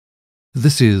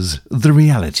This is The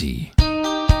Reality.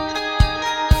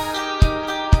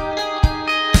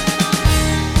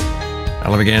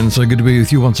 Hello again, so good to be with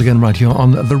you once again right here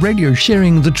on the radio,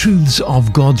 sharing the truths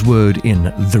of God's Word in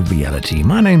The Reality.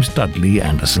 My name's Dudley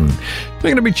Anderson. We're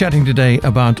going to be chatting today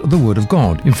about the Word of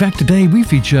God. In fact, today we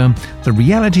feature the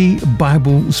Reality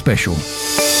Bible Special.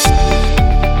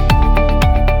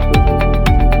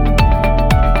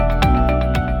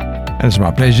 And it's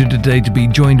my pleasure today to be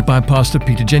joined by Pastor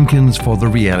Peter Jenkins for the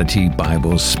Reality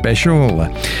Bible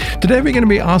Special. Today we're going to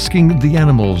be asking the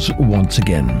animals once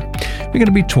again. We're going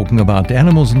to be talking about the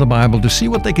animals in the Bible to see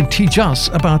what they can teach us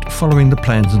about following the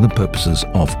plans and the purposes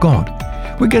of God.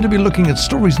 We're going to be looking at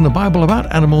stories in the Bible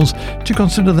about animals to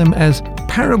consider them as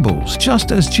parables,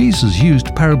 just as Jesus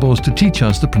used parables to teach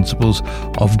us the principles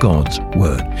of God's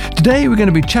Word. Today we're going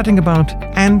to be chatting about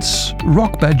ants,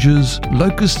 rock badgers,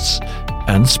 locusts,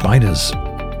 and spiders.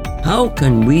 How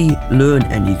can we learn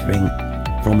anything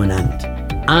from an ant?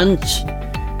 Ants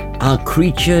are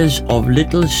creatures of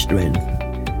little strength,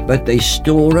 but they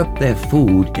store up their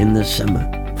food in the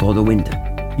summer for the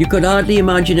winter. You could hardly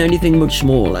imagine anything much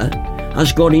smaller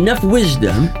has got enough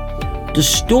wisdom to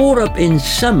store up in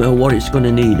summer what it's going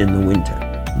to need in the winter.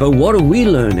 But what are we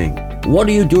learning? What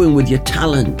are you doing with your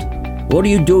talent? What are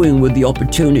you doing with the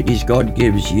opportunities God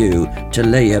gives you to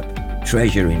lay up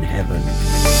treasure in heaven?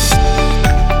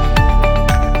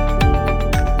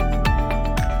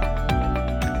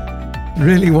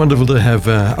 Really wonderful to have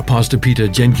Pastor Peter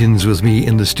Jenkins with me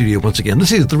in the studio once again.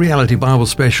 This is the Reality Bible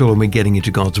Special, and we're getting into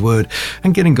God's Word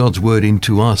and getting God's Word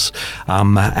into us.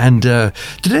 Today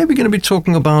we're going to be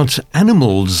talking about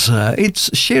animals.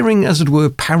 It's sharing, as it were,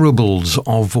 parables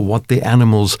of what the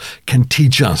animals can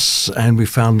teach us. And we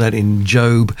found that in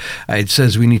Job. It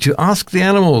says we need to ask the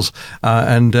animals,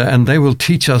 and they will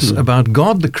teach us about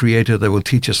God, the Creator. They will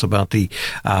teach us about the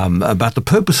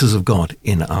purposes of God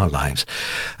in our lives.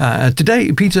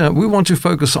 Today, Peter, we want to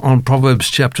focus on Proverbs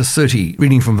chapter 30,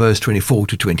 reading from verse 24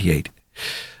 to 28.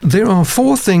 There are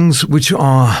 4 things which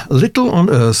are little on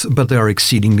earth, but they are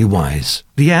exceedingly wise.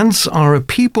 The ants are a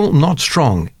people not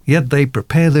strong, yet they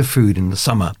prepare their food in the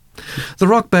summer. The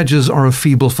rock badgers are a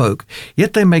feeble folk,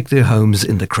 yet they make their homes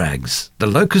in the crags. The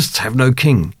locusts have no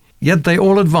king, yet they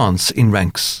all advance in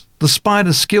ranks. The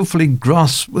spider skillfully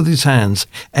grasps with his hands,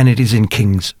 and it is in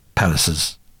kings'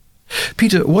 palaces.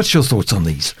 Peter, what's your thoughts on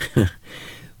these?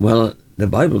 Well, the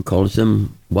Bible calls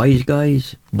them wise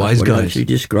guys. Wise guys. It actually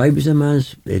describes them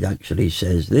as, it actually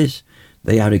says this,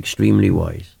 they are extremely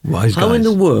wise. Wise guys. How in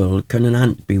the world can an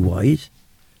ant be wise?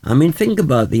 I mean, think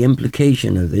about the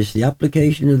implication of this, the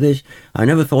application of this. I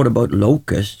never thought about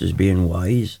locusts as being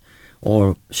wise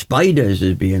or spiders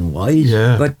as being wise,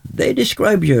 but they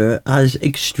describe you as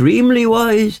extremely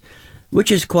wise,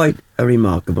 which is quite a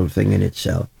remarkable thing in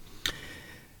itself.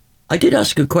 I did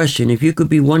ask a question, if you could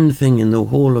be one thing in the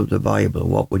whole of the Bible,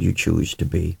 what would you choose to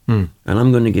be? And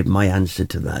I'm going to give my answer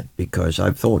to that because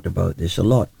I've thought about this a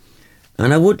lot.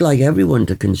 And I would like everyone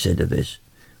to consider this.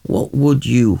 Who would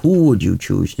you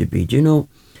choose to be? Do you know,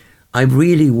 I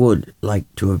really would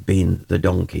like to have been the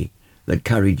donkey that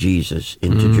carried Jesus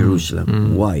into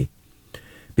Jerusalem. Why?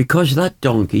 Because that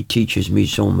donkey teaches me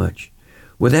so much.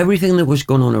 With everything that was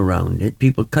going on around it,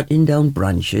 people cutting down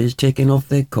branches, taking off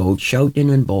their coats, shouting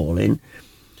and bawling,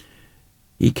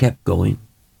 he kept going.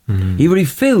 He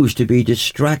refused to be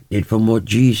distracted from what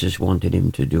Jesus wanted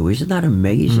him to do. Isn't that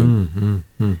amazing?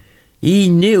 He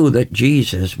knew that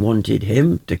Jesus wanted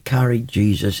him to carry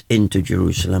Jesus into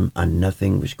Jerusalem, and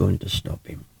nothing was going to stop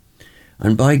him.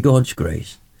 And by God's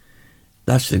grace,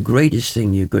 that's the greatest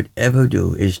thing you could ever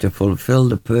do, is to fulfill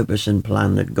the purpose and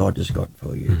plan that God has got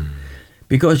for you.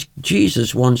 Because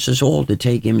Jesus wants us all to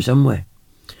take him somewhere,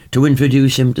 to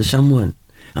introduce him to someone.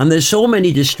 And there's so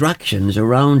many distractions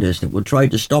around us that will try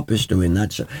to stop us doing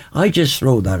that. So I just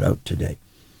throw that out today.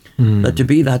 That to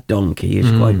be that donkey is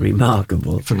quite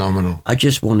remarkable. Phenomenal. I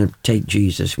just want to take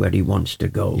Jesus where he wants to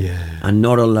go and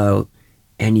not allow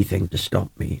anything to stop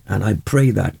me. And I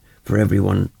pray that for every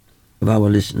one of our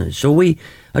listeners. So we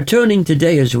are turning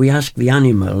today as we ask the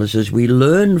animals, as we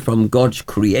learn from God's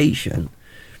creation.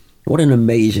 What an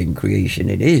amazing creation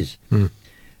it is.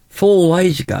 4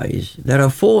 wise guys. There are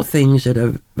 4 things that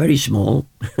are very small,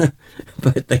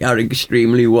 but they are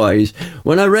extremely wise.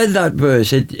 When I read that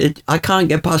verse, I can't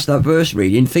get past that verse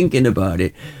reading, thinking about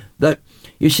it, that,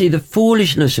 you see, the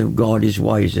foolishness of God is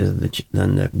wiser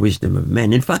than the wisdom of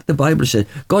men. In fact, the Bible says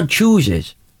God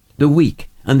chooses the weak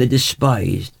and the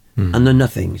despised and the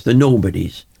nothings, the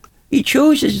nobodies. He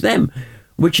chooses them,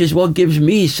 which is what gives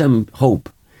me some hope.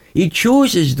 He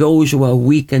chooses those who are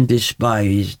weak and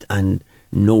despised and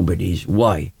nobodies.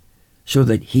 Why? So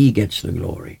that he gets the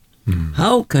glory.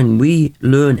 How can we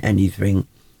learn anything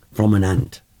from an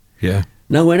ant? Yeah.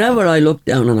 Now, whenever I look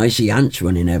down and I see ants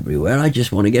running everywhere, I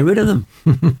just want to get rid of them.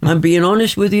 I'm being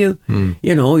honest with you.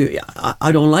 You know,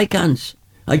 I don't like ants.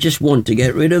 I just want to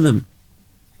get rid of them.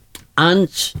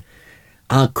 Ants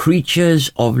are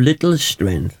creatures of little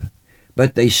strength,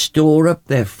 but they store up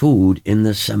their food in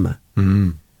the summer.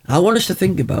 I want us to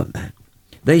think about that.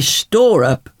 They store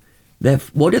up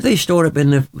what do they store up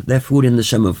in their food in the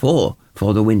summer for?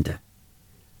 For the winter.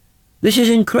 This is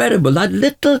incredible. That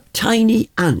little tiny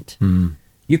ant,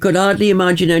 you could hardly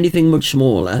imagine anything much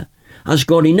smaller, has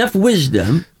got enough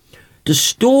wisdom to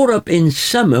store up in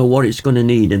summer what it's going to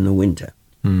need in the winter.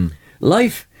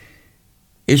 Life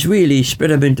is really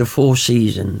split up into 4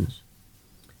 seasons.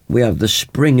 We have the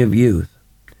spring of youth,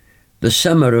 the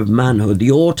summer of manhood,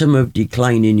 the autumn of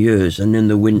declining years, and then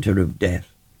the winter of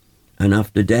death. And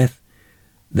after death,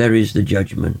 there is the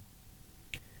judgment.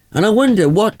 And I wonder,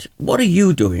 what are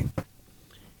you doing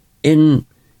in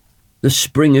the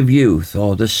spring of youth,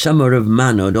 or the summer of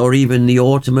manhood, or even the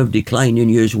autumn of declining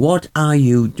years? What are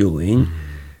you doing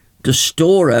to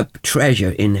store up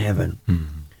treasure in heaven?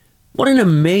 What an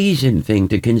amazing thing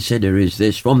to consider is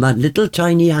this, from that little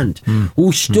tiny ant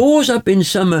who stores up in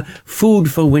summer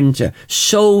food for winter.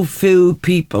 So few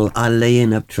people are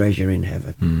laying up treasure in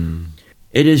heaven.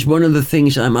 It is one of the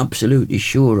things I'm absolutely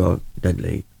sure of,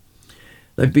 Dudley,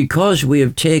 that because we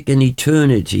have taken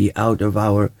eternity out of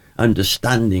our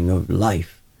understanding of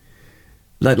life,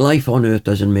 that life on earth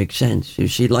doesn't make sense. You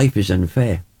see, life is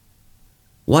unfair.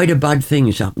 Why do bad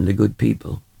things happen to good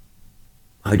people?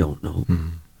 I don't know.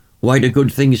 Why do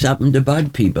good things happen to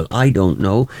bad people? I don't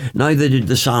know. Neither did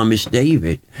the psalmist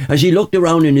David. As he looked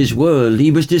around in his world, he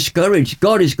was discouraged.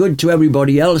 God is good to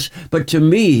everybody else, but to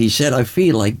me, he said, I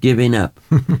feel like giving up.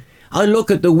 I look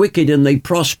at the wicked and they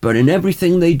prosper, and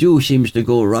everything they do seems to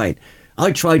go right.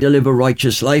 I try to live a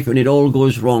righteous life and it all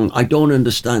goes wrong. I don't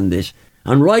understand this.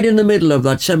 And right in the middle of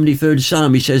that 73rd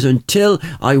Psalm, he says, until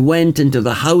I went into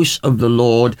the house of the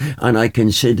Lord and I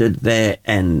considered their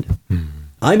end.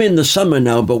 I'm in the summer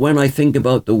now, but when I think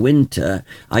about the winter,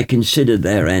 I consider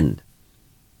their end.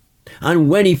 And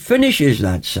when he finishes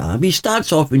that psalm, he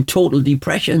starts off in total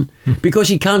depression because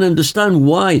he can't understand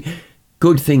why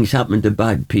good things happen to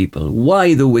bad people,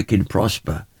 why the wicked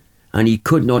prosper. And he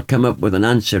could not come up with an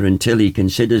answer until he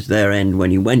considers their end when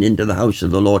he went into the house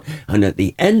of the Lord. And at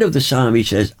the end of the psalm, he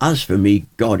says, as for me,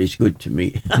 God is good to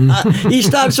me. He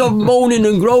starts off moaning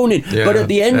and groaning. But at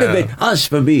the end of it, as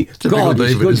for me, God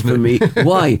is good for me.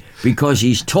 Why? Because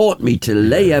he's taught me to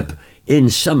lay up in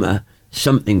summer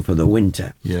something for the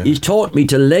winter. He's taught me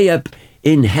to lay up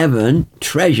in heaven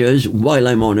treasures while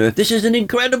I'm on earth. This is an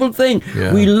incredible thing.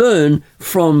 We learn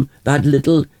from that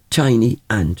little tiny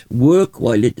ant. Work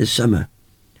while it is summer,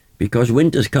 because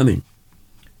winter's coming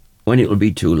when it will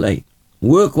be too late.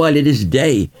 Work while it is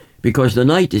day, because the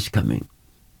night is coming.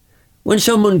 When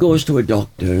someone goes to a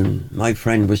doctor, and my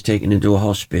friend was taken into a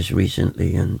hospice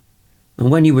recently, and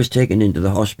when he was taken into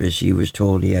the hospice, he was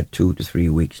told he had 2 to 3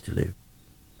 weeks to live.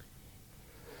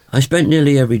 I spent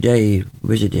nearly every day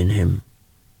visiting him,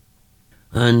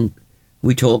 and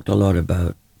we talked a lot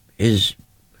about his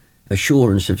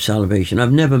assurance of salvation.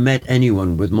 I've never met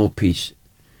anyone with more peace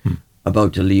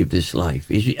about to leave this life.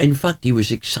 In fact, he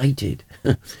was excited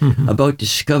about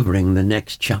discovering the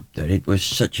next chapter. It was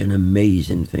such an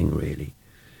amazing thing, really.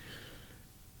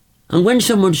 And when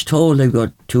someone's told they've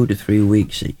got 2 to 3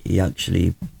 weeks, he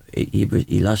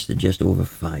lasted just over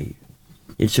 5.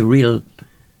 It's a real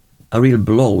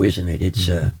blow, isn't it? It's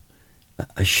a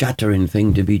shattering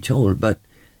thing to be told. But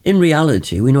in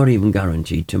reality, we're not even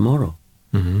guaranteed tomorrow.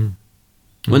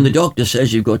 When the doctor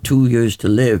says you've got 2 years to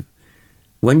live,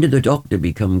 when did the doctor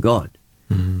become God?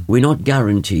 We're not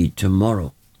guaranteed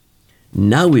tomorrow.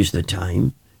 Now is the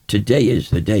time. Today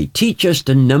is the day. Teach us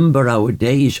to number our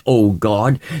days, O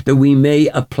God, that we may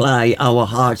apply our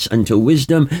hearts unto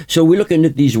wisdom. So we're looking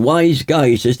at these wise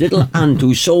guys, this little ant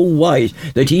who's so wise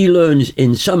that he learns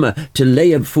in summer to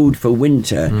lay up food for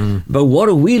winter. But what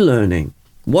are we learning?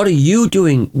 What are you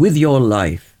doing with your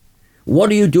life?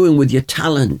 What are you doing with your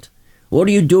talent? What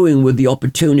are you doing with the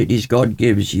opportunities God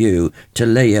gives you to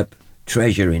lay up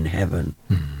treasure in heaven?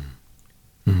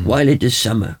 While it is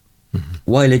summer,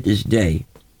 while it is day.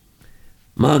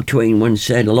 Mark Twain once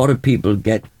said, a lot of people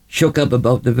get shook up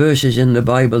about the verses in the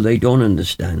Bible they don't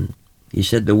understand. He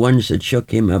said the ones that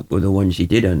shook him up were the ones he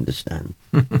did understand.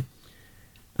 And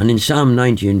in Psalm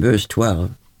 90 in verse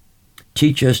 12,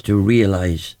 teach us to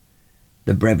realize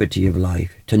the brevity of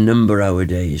life, to number our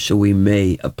days so we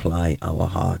may apply our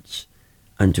hearts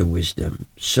unto wisdom.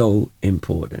 So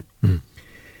important.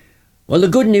 Well, the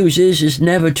good news is it's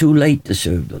never too late to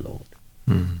serve the Lord.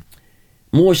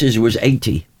 Moses was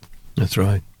 80 That's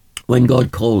right. when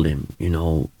God called him, you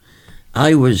know.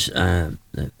 I was a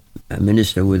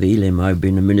minister with Elim. I've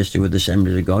been a minister with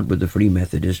Assemblies of God, with the Free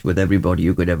Methodist, with everybody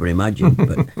you could ever imagine.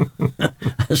 But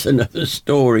that's another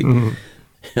story.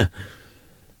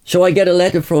 So I get a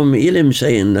letter from Elim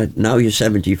saying that now you're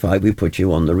 75, we put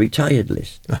you on the retired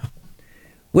list.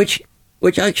 Which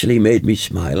actually made me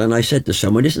smile. And I said to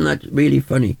someone, isn't that really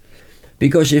funny?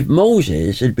 Because if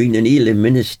Moses had been an Elim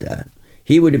minister,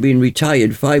 he would have been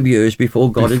retired 5 years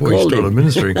before God had called him.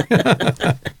 Ministering.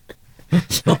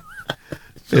 so,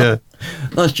 Yeah.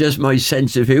 That's just my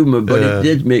sense of humour, but it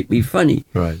did make me funny.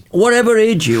 Right. Whatever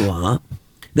age you are,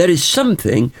 there is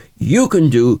something you can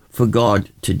do for God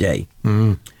today.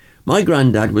 Mm. My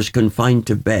granddad was confined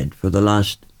to bed for the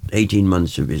last 18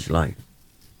 months of his life.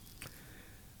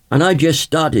 And I just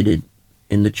started it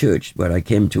in the church where I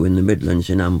came to in the Midlands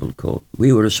in Amblecourt.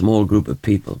 We were a small group of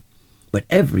people. But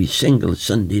every single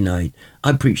Sunday night,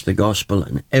 I preached the gospel,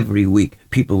 and every week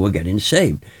people were getting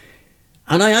saved.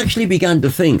 And I actually began to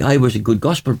think I was a good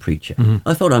gospel preacher. Mm-hmm.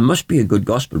 I thought I must be a good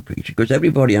gospel preacher because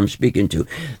everybody I'm speaking to,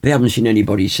 they haven't seen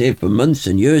anybody saved for months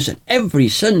and years. And every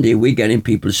Sunday we're getting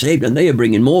people saved, and they are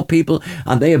bringing more people,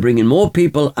 and they are bringing more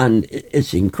people, and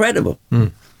it's incredible.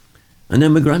 Mm. And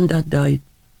then my granddad died,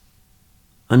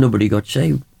 and nobody got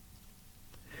saved.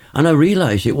 And I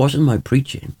realised it wasn't my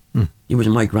preaching. Mm. It was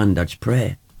my granddad's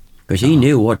prayer. Because he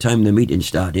knew what time the meeting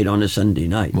started on a Sunday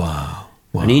night. Wow.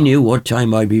 Wow. And he knew what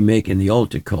time I'd be making the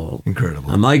altar call. Incredible.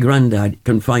 And my granddad,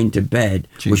 confined to bed,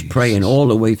 was praying all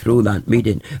the way through that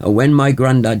meeting. And when my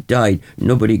granddad died,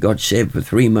 nobody got saved for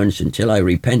 3 months until I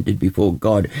repented before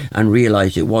God and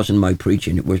realised it wasn't my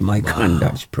preaching, it was my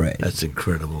granddad's prayer. That's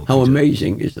incredible. How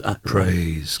amazing is that?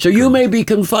 Praise So God. you may be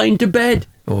confined to bed.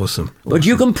 Awesome. But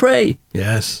you can pray.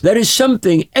 Yes. There is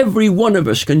something every one of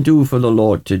us can do for the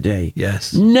Lord today.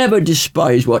 Yes. Never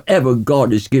despise whatever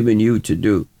God has given you to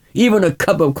do. Even a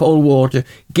cup of cold water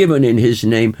given in his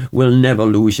name will never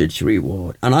lose its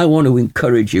reward. And I want to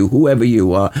encourage you, whoever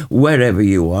you are, wherever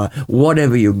you are,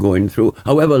 whatever you're going through,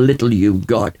 however little you've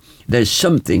got, there's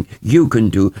something you can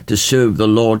do to serve the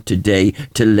Lord today,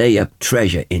 to lay up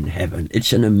treasure in heaven.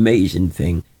 It's an amazing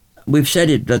thing. We've said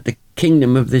it, that the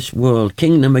kingdom of this world,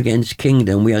 kingdom against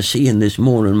kingdom, we are seeing this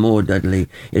more and more, Dudley.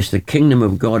 It's the kingdom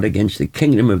of God against the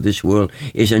kingdom of this world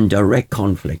is in direct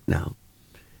conflict now.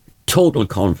 Total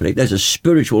conflict. There's a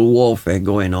spiritual warfare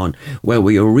going on where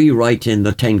we are rewriting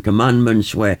the Ten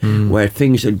Commandments, where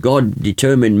things that God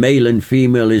determined, male and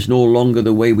female, is no longer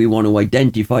the way we want to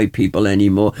identify people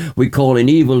anymore. We're calling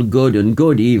evil good and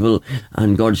good evil,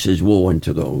 and God says woe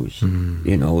unto those,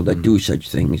 that do such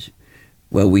things.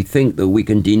 Where we think that we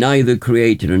can deny the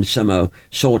Creator and somehow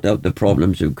sort out the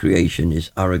problems of creation is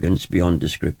arrogance beyond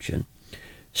description.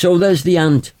 So there's the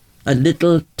ant, a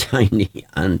little tiny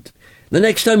ant. The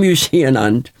next time you see an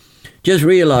ant, just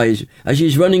realise, as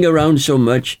he's running around so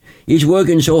much, he's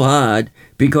working so hard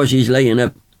because he's laying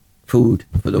up food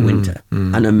for the winter.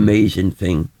 An amazing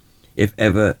thing, if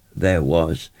ever there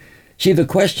was. See, the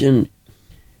question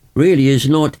really is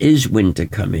not, is winter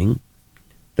coming?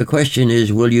 The question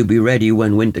is, will you be ready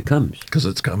when winter comes? Because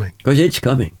it's coming. Because it's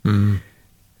coming.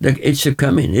 It's a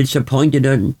coming. It's appointed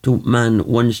unto man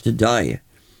once to die.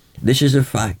 This is a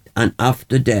fact. And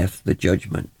after death, the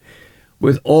judgment.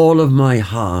 With all of my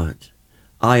heart,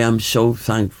 I am so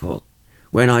thankful.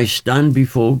 When I stand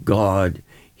before God,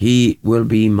 he will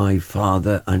be my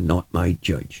father and not my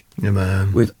judge.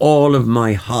 Amen. With all of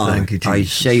my heart, Thank you, Jesus. I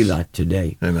say that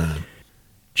today. Amen.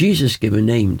 Jesus gave a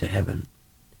name to heaven.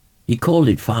 He called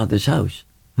it Father's house.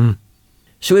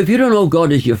 So if you don't know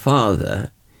God as your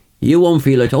Father, you won't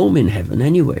feel at home in heaven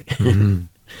anyway.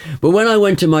 But when I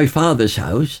went to my Father's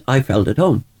house, I felt at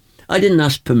home. I didn't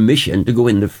ask permission to go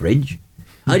in the fridge.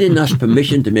 I didn't ask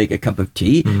permission to make a cup of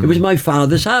tea. It was my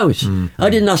Father's house. I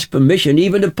didn't ask permission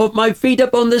even to put my feet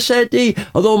up on the settee,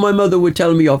 although my mother would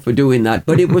tell me off for doing that.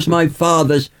 But it was my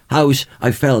Father's house.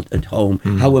 I felt at home.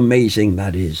 How amazing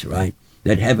that is, right?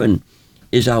 That heaven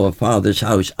is our Father's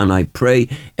house. And I pray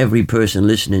every person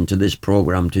listening to this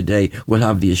program today will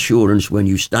have the assurance when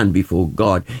you stand before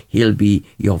God, he'll be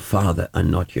your Father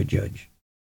and not your judge.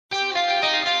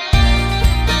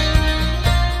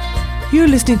 You're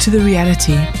listening to The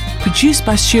Reality, produced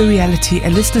by Sure Reality, a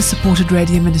listener-supported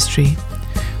radio ministry.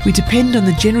 We depend on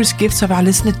the generous gifts of our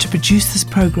listener to produce this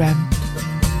program.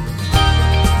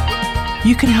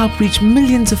 You can help reach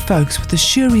millions of folks with the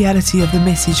sure reality of the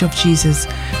message of Jesus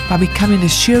by becoming a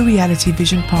Sure Reality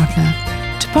Vision Partner.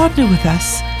 To partner with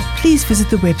us, please visit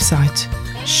the website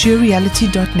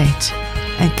surereality.net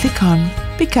and click on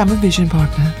Become a Vision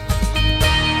Partner.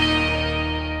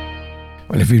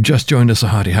 Well, if you've just joined us, a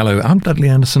hearty hello. I'm Dudley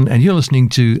Anderson, and you're listening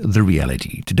to The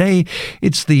Reality. Today,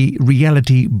 it's the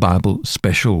Reality Bible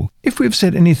Special. If we've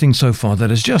said anything so far that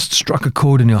has just struck a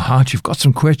chord in your heart, you've got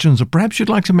some questions, or perhaps you'd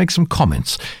like to make some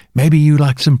comments, maybe you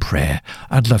like some prayer,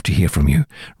 I'd love to hear from you.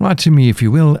 Write to me, if you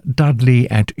will,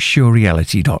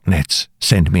 dudley@surereality.net.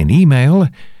 Send me an email,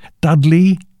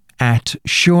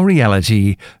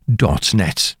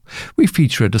 dudley@surereality.net. We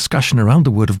feature a discussion around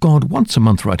the Word of God once a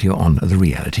month right here on The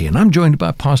Reality, and I'm joined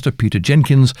by Pastor Peter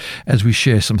Jenkins as we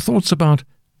share some thoughts about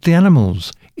the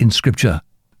animals in Scripture.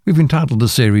 We've entitled the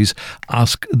series,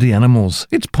 Ask the Animals.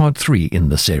 It's part 3 in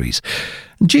the series.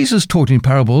 Jesus taught in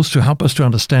parables to help us to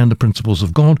understand the principles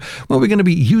of God. Well, we're going to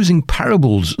be using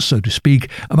parables, so to speak,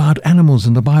 about animals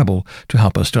in the Bible to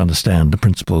help us to understand the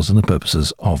principles and the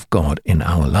purposes of God in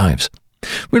our lives.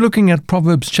 We're looking at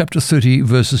Proverbs chapter 30,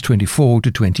 verses 24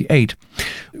 to 28,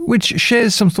 which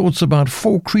shares some thoughts about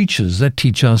 4 creatures that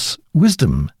teach us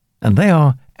wisdom, and they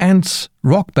are ants,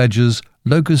 rock badgers,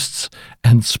 locusts,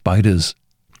 and spiders.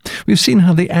 We've seen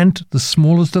how the ant, the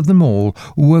smallest of them all,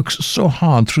 works so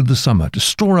hard through the summer to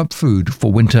store up food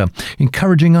for winter,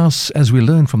 encouraging us, as we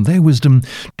learn from their wisdom,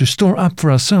 to store up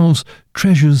for ourselves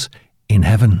treasures in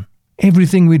heaven.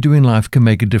 Everything we do in life can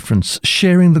make a difference,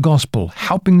 sharing the gospel,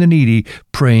 helping the needy,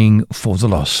 praying for the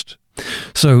lost.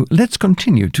 So let's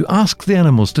continue to Ask the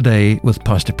Animals today with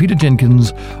Pastor Peter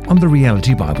Jenkins on the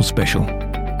Reality Bible Special.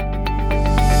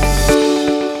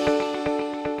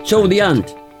 So the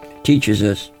ant teaches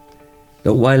us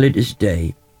that while it is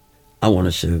day, I want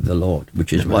to serve the Lord,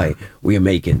 which is why we are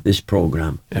making this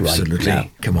program Absolutely. right now.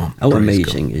 Come on. How Praise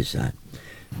amazing God. is that?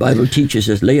 The Bible teaches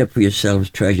us, lay up for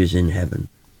yourselves treasures in heaven.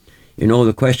 You know,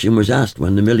 the question was asked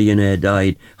when the millionaire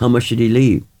died, how much did he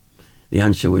leave? The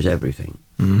answer was everything.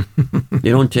 You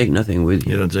don't take nothing with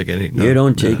you. You don't take any. No, you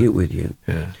don't take it with you.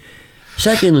 Yeah.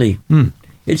 Secondly,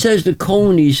 it says the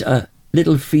conies are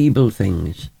little feeble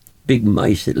things, big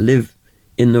mice that live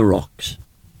in the rocks.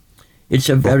 It's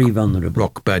a very vulnerable.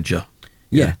 Rock badger.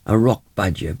 Yeah, a rock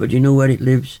badger. But you know where it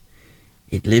lives?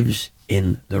 It lives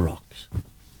in the rocks.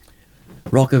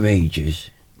 Rock of ages,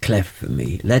 cleft for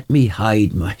me. Let me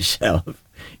hide myself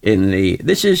in thee.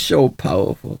 This is so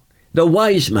powerful. The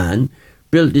wise man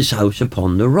built his house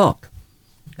upon the rock,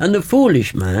 and the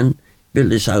foolish man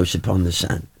built his house upon the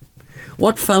sand.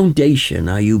 What foundation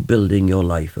are you building your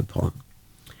life upon?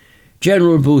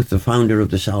 General Booth, the founder of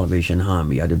the Salvation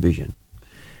Army, had a vision.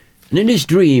 And in his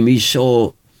dream, he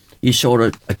saw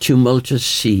a tumultuous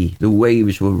sea. The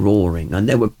waves were roaring, and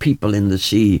there were people in the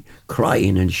sea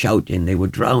crying and shouting. They were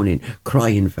drowning,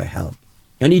 crying for help.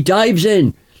 And he dives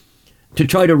in to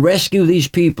try to rescue these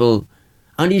people,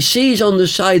 and he sees on the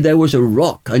side there was a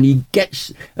rock, and he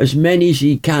gets as many as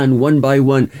he can, one by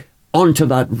one, onto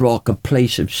that rock, a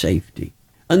place of safety.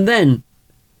 And then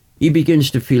he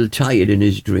begins to feel tired in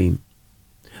his dream.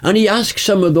 And he asks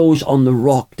some of those on the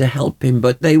rock to help him,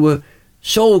 but they were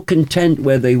so content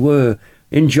where they were,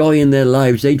 enjoying their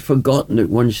lives, they'd forgotten that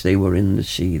once they were in the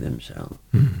sea themselves.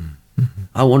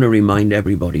 I want to remind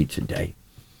everybody today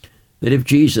that if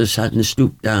Jesus hadn't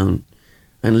stooped down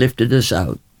and lifted us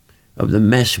out of the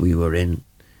mess we were in,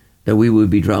 that we would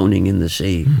be drowning in the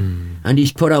sea. And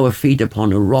he's put our feet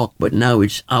upon a rock, but now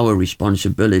it's our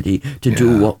responsibility to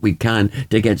do what we can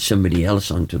to get somebody else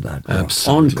onto that rock.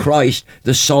 Absolutely. On Christ,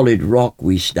 the solid rock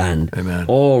we stand. Amen.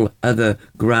 All other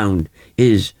ground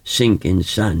is sinking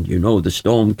sand. You know, the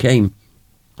storm came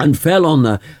and fell on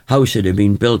the house that had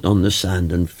been built on the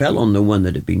sand, and fell on the one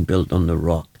that had been built on the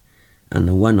rock, and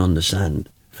the one on the sand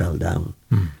fell down.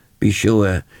 Be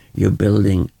sure you're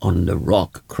building on the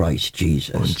rock, Christ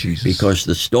Jesus. On Jesus. Because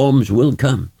the storms will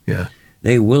come. Yeah.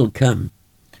 They will come.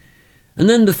 And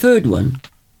then the third one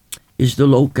is the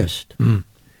locust.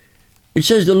 It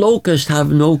says the locusts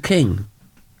have no king,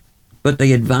 but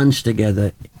they advance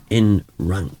together in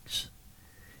ranks.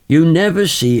 You never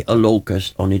see a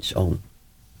locust on its own.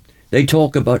 They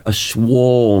talk about a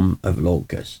swarm of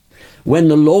locusts. When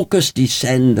the locusts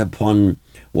descend upon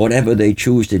whatever they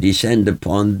choose to descend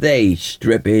upon, they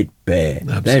strip it bare.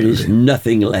 Absolutely. There is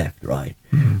nothing left, right?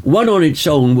 One on its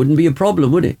own wouldn't be a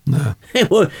problem, would it? No.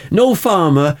 No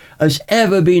farmer has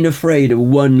ever been afraid of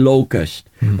one locust.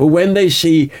 But when they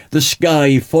see the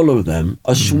sky full of them,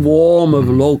 a swarm of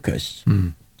locusts,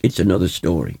 it's another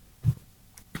story.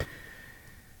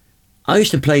 I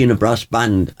used to play in a brass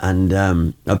band, and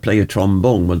I play a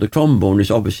trombone. Well, the trombone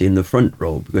is obviously in the front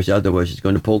row, because otherwise it's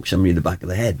going to poke somebody in the back of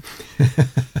the head.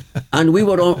 And we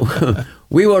were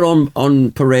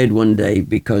on parade one day,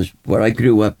 because where I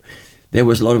grew up, there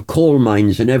was a lot of coal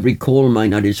mines, and every coal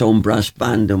mine had its own brass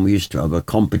band, and we used to have a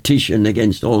competition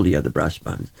against all the other brass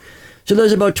bands. So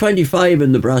there's about 25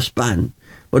 in the brass band,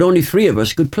 but only 3 of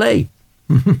us could play.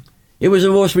 It was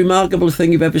the most remarkable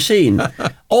thing you've ever seen.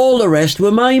 All the rest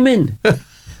were miming.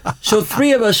 So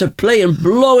 3 of us are playing,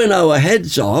 blowing our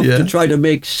heads off to try to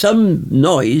make some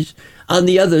noise, and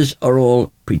the others are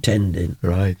all pretending.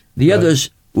 Right. The others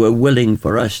were willing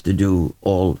for us to do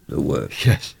all the work.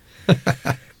 Yes.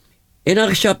 In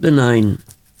Acts chapter 9,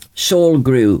 Saul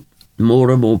grew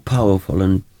more and more powerful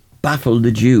and baffled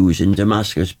the Jews in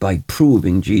Damascus by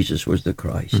proving Jesus was the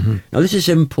Christ. Now this is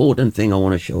an important thing I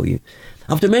want to show you.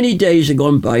 After many days had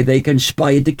gone by, they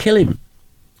conspired to kill him.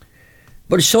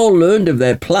 But Saul learned of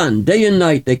their plan. Day and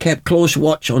night they kept close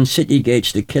watch on city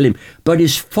gates to kill him. But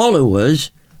his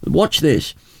followers, watch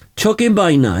this, took him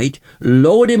by night,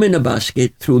 lowered him in a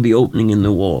basket through the opening in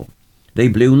the wall. They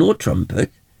blew no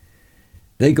trumpet.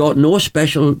 They got no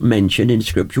special mention in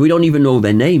Scripture. We don't even know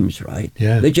their names, right?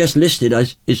 Yeah. They're just listed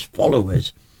as his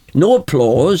followers. No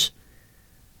applause.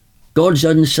 God's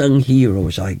unsung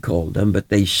heroes, I call them, but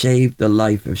they saved the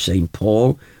life of St.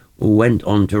 Paul, who went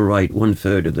on to write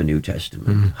 1/3 of the New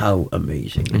Testament. How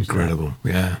amazing is Incredible.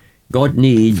 that? Yeah. God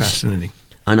needs Fascinating.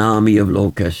 an army of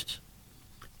locusts.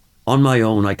 On my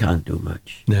own, I can't do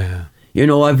much. Yeah. You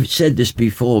know, I've said this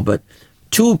before, but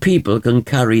 2 people can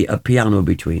carry a piano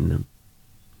between them.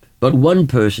 But 1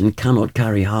 person cannot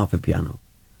carry half a piano.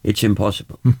 It's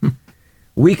impossible.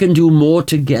 We can do more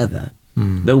together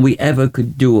than we ever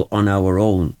could do on our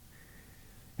own.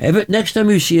 Next time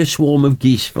you see a swarm of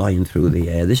geese flying through the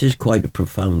air, this is quite a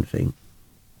profound thing.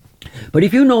 But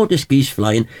if you notice geese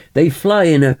flying, they fly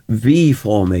in a V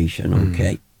formation,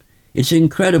 okay? It's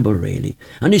incredible, really.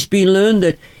 And it's been learned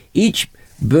that each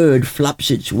bird flaps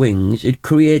its wings, it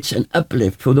creates an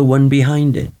uplift for the one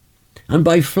behind it. And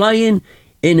by flying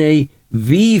in a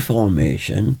V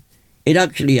formation, it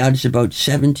actually adds about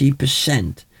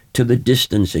 70% to the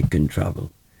distance it can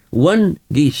travel. One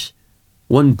goose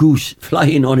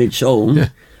flying on its own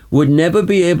would never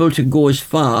be able to go as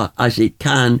far as it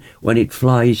can when it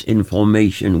flies in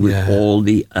formation with all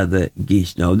the other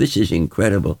geese. Now, this is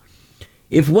incredible.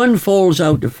 If one falls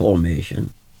out of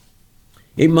formation,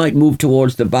 it might move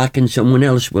towards the back and someone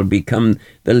else will become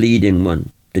the leading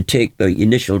one to take the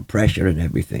initial pressure and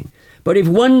everything. But if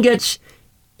one gets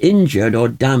injured or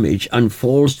damaged and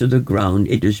falls to the ground,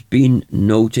 it has been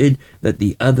noted that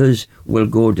the others will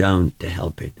go down to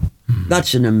help it.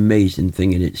 That's an amazing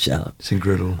thing in itself. It's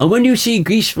incredible. And when you see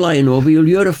geese flying over, you'll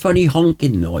hear a funny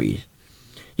honking noise.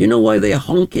 You know why they're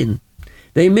honking?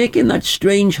 They're making that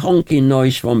strange honking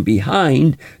noise from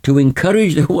behind to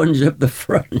encourage the ones up the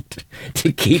front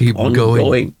to keep on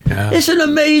going. Yeah. It's an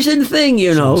amazing thing,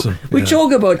 you know. Awesome. We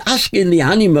talk about asking the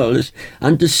animals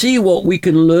and to see what we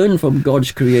can learn from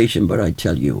God's creation, but I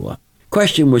tell you what.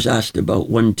 Question was asked about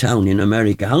one town in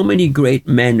America. How many great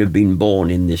men have been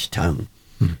born in this town?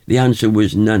 The answer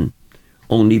was none.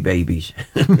 Only babies.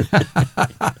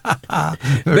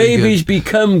 Babies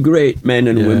become great men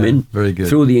and women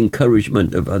through the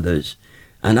encouragement of others.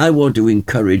 And I want to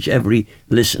encourage every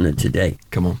listener today.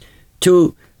 Come on.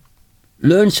 To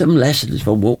learn some lessons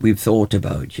from what we've thought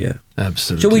about here.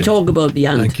 Absolutely. So we talk about the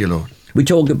ant. Thank you, Lord. We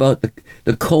talk about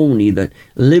the coney that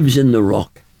lives in the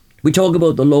rock. We talk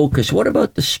about the locust. What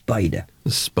about the spider?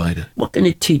 The spider. What can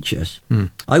it teach us?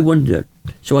 I wondered.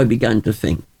 So I began to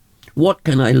think, what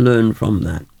can I learn from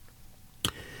that?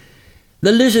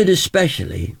 The lizard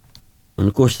especially, and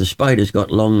of course the spider's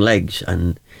got long legs,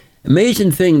 and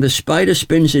amazing thing, the spider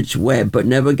spins its web but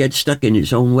never gets stuck in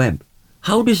its own web.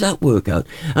 How does that work out?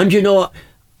 And you know,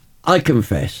 I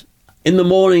confess, in the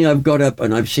morning I've got up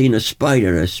and I've seen a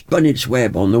spider has spun its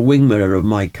web on the wing mirror of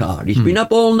my car. He's been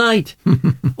up all night,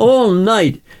 all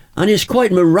night. And it's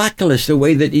quite miraculous the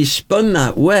way that he's spun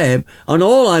that web, and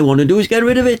all I want to do is get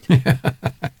rid of it.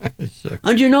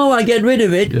 And you know, I get rid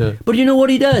of it, but you know what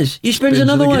he does? He spins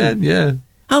another one. Yeah.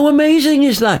 How amazing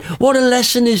is that? What a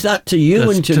lesson is that to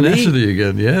you and to tenacity me?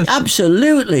 Again, yes.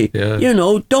 Absolutely. Yeah. You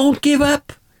know, don't give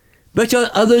up. But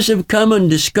others have come and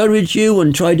discouraged you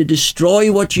and tried to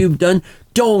destroy what you've done.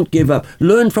 Don't give up.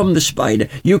 Learn from the spider.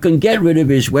 You can get rid of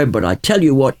his web, but I tell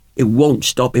you what, it won't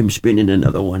stop him spinning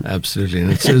another one. Absolutely.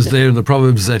 And it says there in the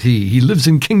Proverbs that he lives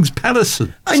in king's palaces.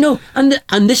 I know. And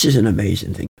this is an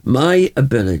amazing thing. My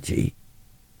ability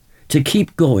to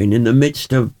keep going in the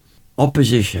midst of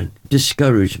opposition,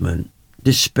 discouragement,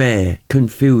 despair,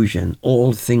 confusion,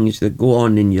 all things that go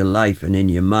on in your life and in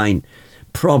your mind,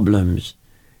 problems,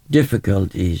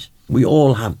 difficulties. We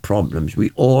all have problems.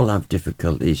 We all have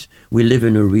difficulties. We live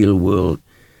in a real world.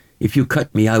 If you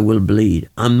cut me, I will bleed.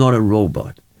 I'm not a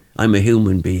robot. I'm a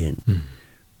human being.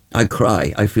 I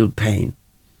cry. I feel pain.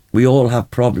 We all have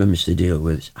problems to deal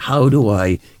with. How do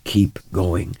I keep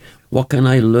going? What can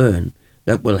I learn?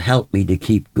 that will help me to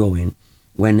keep going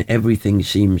when everything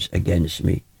seems against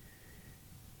me.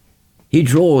 He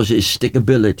draws his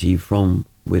stickability from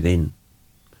within.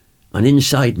 And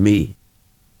inside me,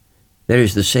 there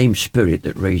is the same Spirit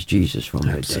that raised Jesus from the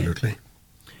dead. Absolutely.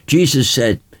 Jesus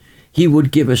said he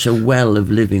would give us a well of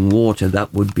living water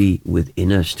that would be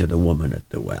within us, to the woman at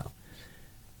the well.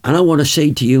 And I want to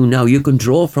say to you now, you can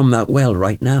draw from that well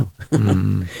right now.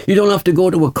 You don't have to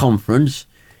go to a conference.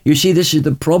 You see, this is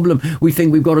the problem. We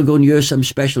think we've got to go and hear some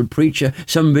special preacher,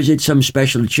 visit some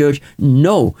special church.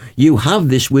 No, you have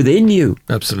this within you.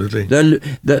 Absolutely.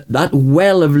 That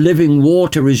well of living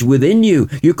water is within you.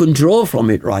 You can draw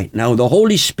from it right now. The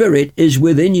Holy Spirit is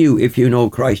within you if you know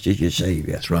Christ as your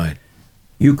Savior. That's right.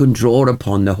 You can draw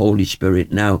upon the Holy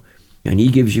Spirit now, and he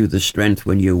gives you the strength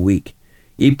when you're weak.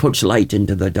 He puts light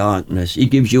into the darkness. He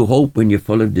gives you hope when you're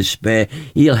full of despair.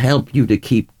 He'll help you to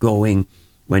keep going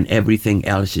when everything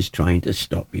else is trying to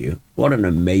stop you. What an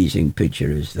amazing picture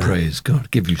is that. Praise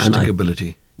God. Give you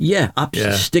stickability.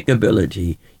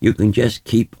 Stickability. You can just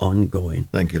keep on going.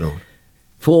 Thank you, Lord.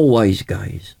 4 wise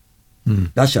guys.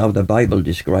 That's how the Bible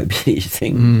describes these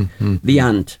things. The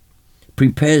ant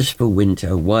prepares for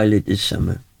winter while it is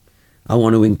summer. I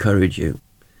want to encourage you.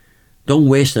 Don't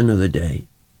waste another day.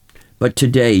 But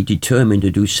today, determine to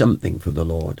do something for the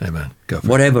Lord. Amen. Go for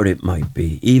Whatever it might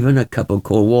be. Even a cup of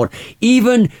cold water.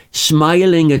 Even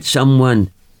smiling at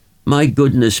someone. My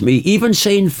goodness me. Even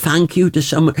saying thank you to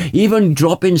someone. Even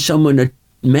dropping someone a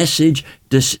message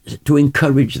to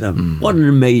encourage them. What an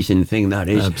amazing thing that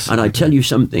is. Absolutely. And I tell you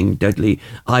something, Dudley,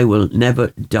 I will never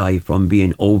die from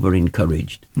being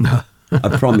over-encouraged. No.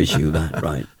 I promise you that,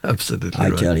 right? Absolutely. I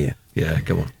right. tell you. Yeah,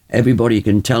 come on. Everybody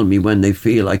can tell me when they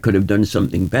feel I could have done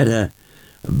something better,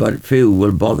 but few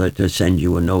will bother to send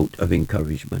you a note of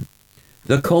encouragement.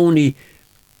 The coney,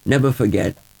 never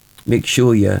forget, make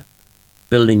sure you're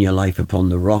building your life upon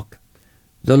the rock.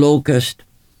 The locust,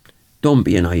 don't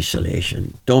be in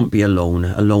isolation. Don't be alone,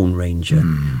 a lone ranger.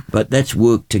 But let's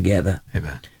work together.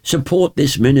 Amen. Support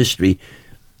this ministry.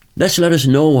 Let us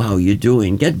know how you're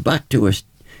doing. Get back to us.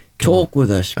 Talk with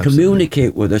us. Absolutely.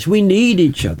 Communicate with us. We need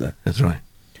each other. That's right.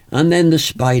 And then the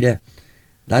spider,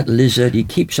 that lizard, he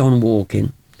keeps on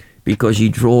walking because he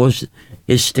draws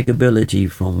his stickability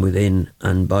from within.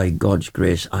 And by God's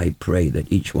grace, I pray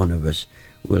that each one of us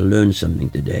will learn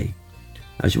something today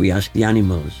as we ask the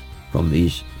animals from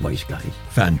these wise guys.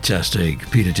 Fantastic.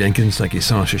 Peter Jenkins, thank you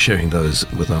so much for sharing those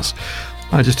with us.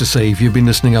 Just to say, if you've been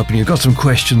listening up and you've got some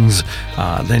questions,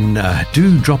 then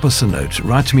do drop us a note.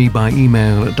 Write to me by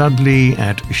email at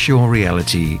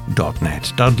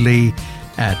dudley@surereality.net.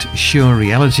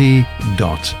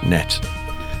 dudley@surereality.net.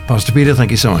 Pastor Peter,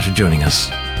 thank you so much for joining us.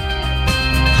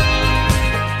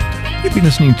 You've been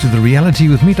listening to The Reality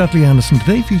with me, Dudley Anderson,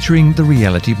 today featuring the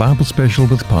Reality Bible Special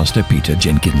with Pastor Peter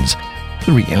Jenkins.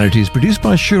 The Reality is produced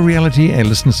by Sure Reality, a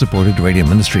listener-supported radio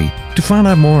ministry. To find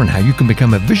out more on how you can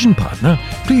become a vision partner,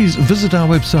 please visit our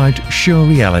website,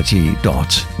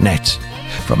 surereality.net.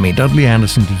 From me, Dudley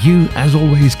Anderson, to you, as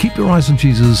always, keep your eyes on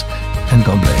Jesus, and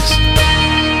God bless.